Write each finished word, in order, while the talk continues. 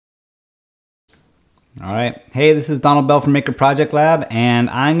All right. Hey, this is Donald Bell from Maker Project Lab, and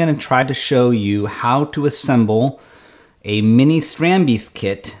I'm going to try to show you how to assemble a Mini Strandbeest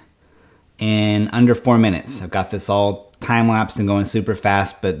kit in under 4 minutes. I've got this all time-lapsed and going super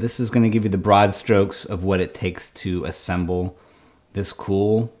fast, but this is going to give you the broad strokes of what it takes to assemble this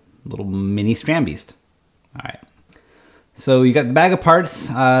cool little Mini Strandbeest. All right. So you got the bag of parts.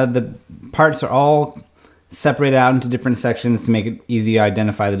 The parts are all separated out into different sections to make it easy to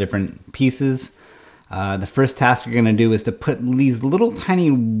identify the different pieces. The first task you're going to do is to put these little tiny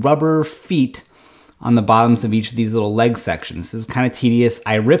rubber feet on the bottoms of each of these little leg sections. This is kind of tedious.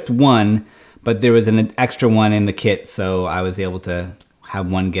 I ripped one, but there was an extra one in the kit, so I was able to have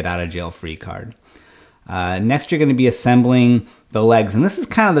one get out of jail free card. Next, you're going to be assembling the legs, and this is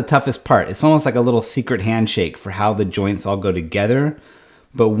kind of the toughest part. It's almost like a little secret handshake for how the joints all go together.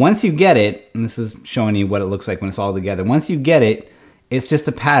 But once you get it, and this is showing you what it looks like when it's all together, once you get it, it's just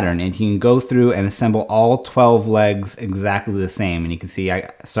a pattern, and you can go through and assemble all 12 legs exactly the same. And you can see I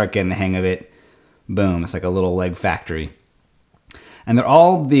start getting the hang of it. Boom, it's like a little leg factory. And they're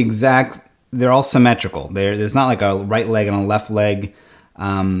all they're all symmetrical. There's not like a right leg and a left leg.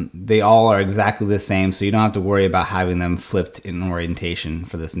 They all are exactly the same, so you don't have to worry about having them flipped in orientation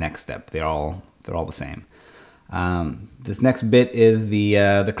for this next step. They're all the same. This next bit is the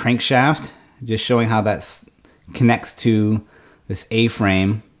crankshaft, just showing how that connects to this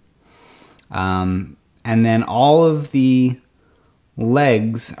A-frame. And then all of the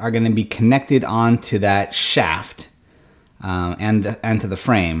legs are going to be connected onto that shaft and to the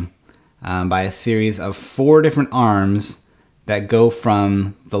frame by a series of 4 different arms that go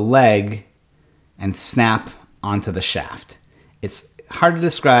from the leg and snap onto the shaft. It's hard to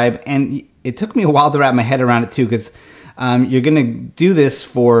describe, and it took me a while to wrap my head around it too, because you're going to do this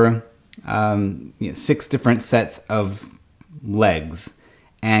for 6 different sets of legs,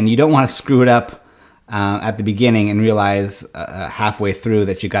 and you don't want to screw it up at the beginning and realize halfway through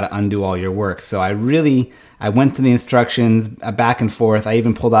that you got to undo all your work. So I went to the instructions back and forth. I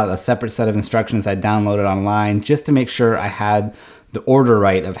even pulled out a separate set of instructions I downloaded online just to make sure I had the order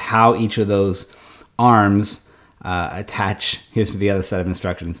right of how each of those arms attach. Here's the other set of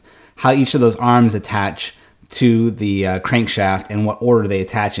instructions. How each of those arms attach to the crankshaft and what order they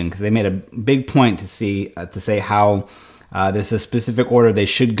attach in, because they made a big point to say how there's a specific order they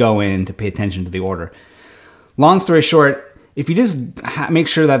should go in to pay attention to the order. Long story short, if you just make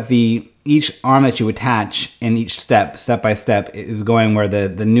sure that each arm that you attach in each step by step, is going where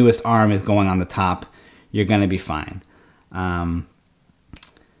the newest arm is going on the top, you're going to be fine.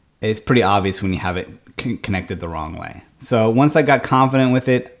 It's pretty obvious when you have it connected the wrong way. So once I got confident with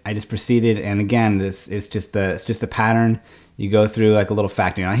it, I just proceeded. And again, it's just a pattern. You go through like a little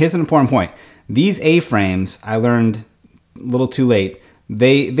factory. Now here's an important point. These A-frames, I learned a little too late,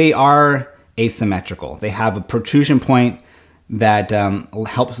 they are asymmetrical. They have a protrusion point that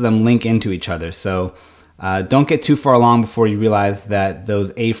helps them link into each other. So don't get too far along before you realize that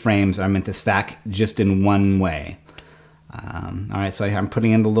those A-frames are meant to stack just in one way. All right, so I'm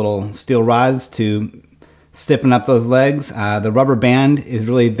putting in the little steel rods to stiffen up those legs. The rubber band is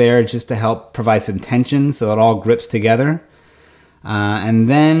really there just to help provide some tension so it all grips together. And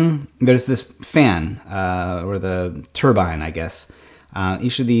then there's this fan, or the turbine, I guess.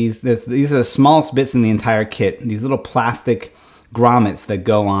 Each of these are the smallest bits in the entire kit. These little plastic grommets that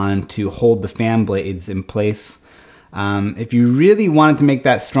go on to hold the fan blades in place. If you really wanted to make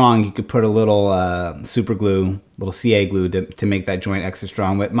that strong, you could put a little super glue, little CA glue to make that joint extra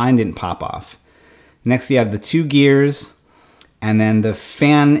strong, but mine didn't pop off. Next, you have the 2 gears, and then the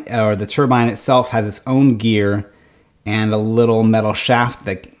fan, or the turbine itself, has its own gear and a little metal shaft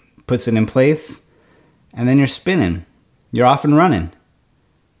that puts it in place, and then you're spinning. You're off and running.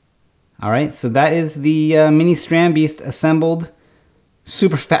 All right, so that is the Mini Strandbeest assembled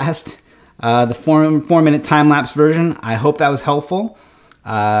super fast. The 4-minute time-lapse version. I hope that was helpful.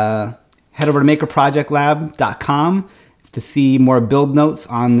 Head over to makerprojectlab.com to see more build notes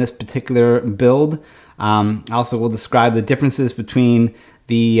on this particular build. I also will describe the differences between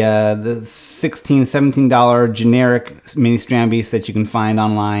the $16, $17 generic Mini Strandbeest that you can find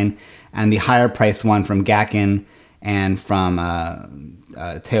online and the higher priced one from Gakken and from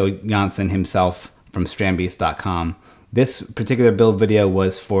Theo Janssen himself from Strandbeest.com. This particular build video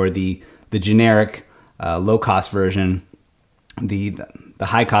was for the generic low-cost version. The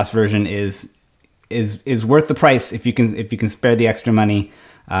high-cost version is worth the price if you can spare the extra money.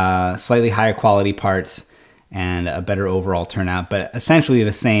 Slightly higher quality parts and a better overall turnout, but essentially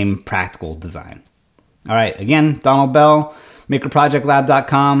the same practical design. All right, again, Donald Bell,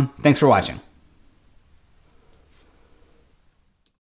 makerprojectlab.com. Thanks for watching.